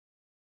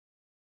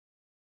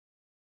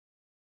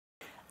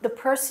The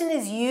person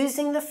is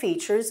using the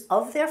features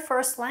of their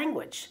first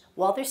language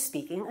while they're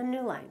speaking a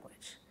new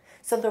language.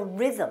 So the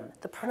rhythm,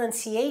 the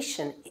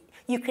pronunciation,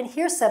 you can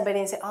hear somebody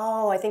and say,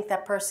 oh, I think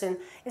that person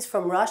is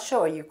from Russia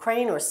or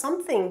Ukraine or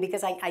something,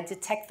 because I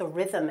detect the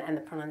rhythm and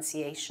the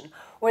pronunciation.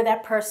 Or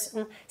that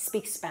person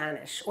speaks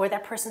Spanish, or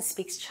that person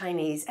speaks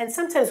Chinese. And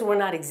sometimes we're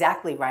not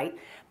exactly right,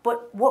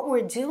 but what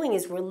we're doing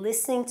is we're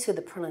listening to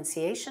the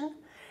pronunciation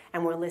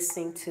and we're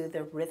listening to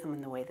the rhythm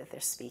and the way that they're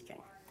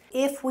speaking.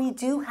 If we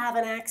do have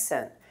an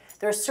accent,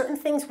 there are certain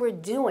things we're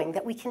doing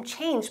that we can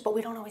change, but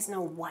we don't always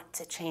know what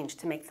to change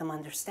to make them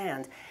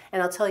understand.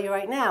 And I'll tell you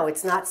right now,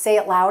 it's not say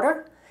it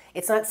louder,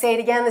 it's not say it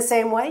again the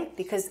same way,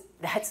 because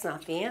that's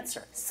not the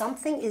answer.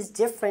 Something is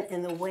different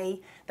in the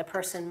way the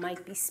person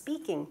might be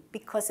speaking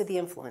because of the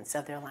influence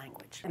of their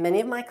language. And many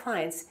of my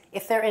clients,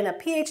 if they're in a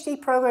PhD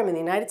program in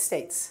the United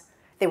States,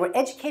 they were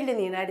educated in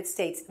the United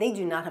States, they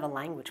do not have a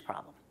language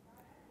problem.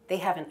 They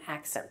have an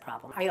accent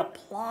problem. I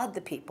applaud the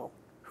people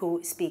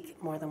who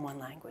speak more than one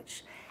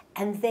language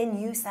and then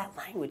use that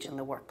language in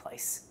the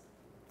workplace.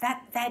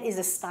 That is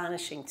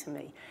astonishing to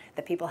me,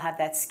 that people have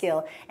that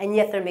skill, and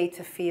yet they're made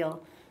to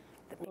feel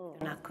that maybe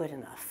they're not good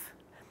enough.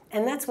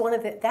 And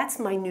that's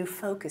my new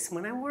focus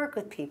when I work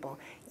with people.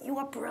 You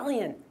are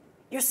brilliant.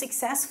 You're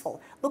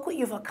successful. Look what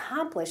you've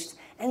accomplished,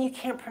 and you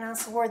can't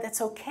pronounce a word.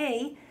 That's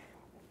okay.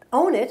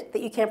 Own it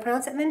that you can't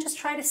pronounce it, and then just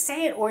try to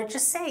say it, or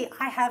just say,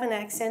 I have an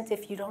accent.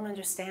 If you don't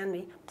understand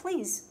me,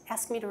 please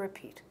ask me to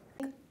repeat.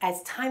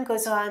 As time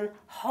goes on,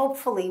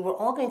 hopefully we're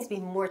all going to be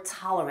more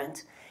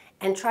tolerant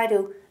and try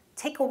to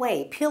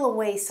peel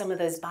away some of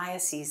those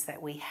biases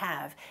that we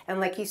have. And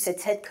like you said,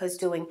 TEDCO's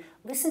doing,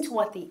 listen to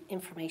what the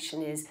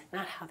information is,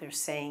 not how they're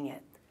saying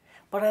it.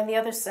 But on the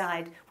other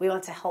side, we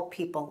want to help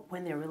people,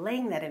 when they're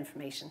relaying that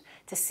information,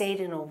 to say it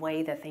in a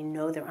way that they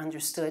know they're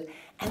understood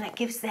and that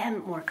gives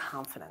them more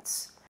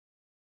confidence.